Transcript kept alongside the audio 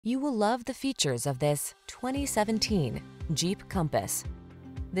You will love the features of this 2017 Jeep Compass.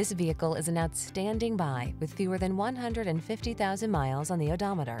 This vehicle is an outstanding buy with fewer than 150,000 miles on the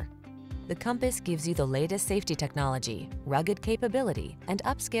odometer. The Compass gives you the latest safety technology, rugged capability, and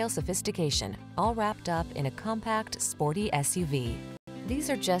upscale sophistication, all wrapped up in a compact, sporty SUV. These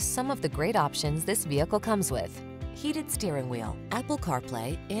are just some of the great options this vehicle comes with: heated steering wheel, Apple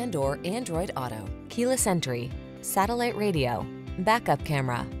CarPlay and/or Android Auto, keyless entry, satellite radio, backup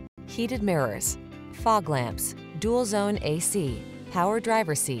camera, heated mirrors, fog lamps, dual zone AC, power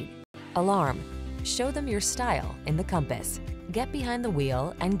driver seat, alarm. Show them your style in the Compass. Get behind the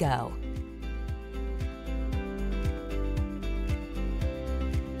wheel and go.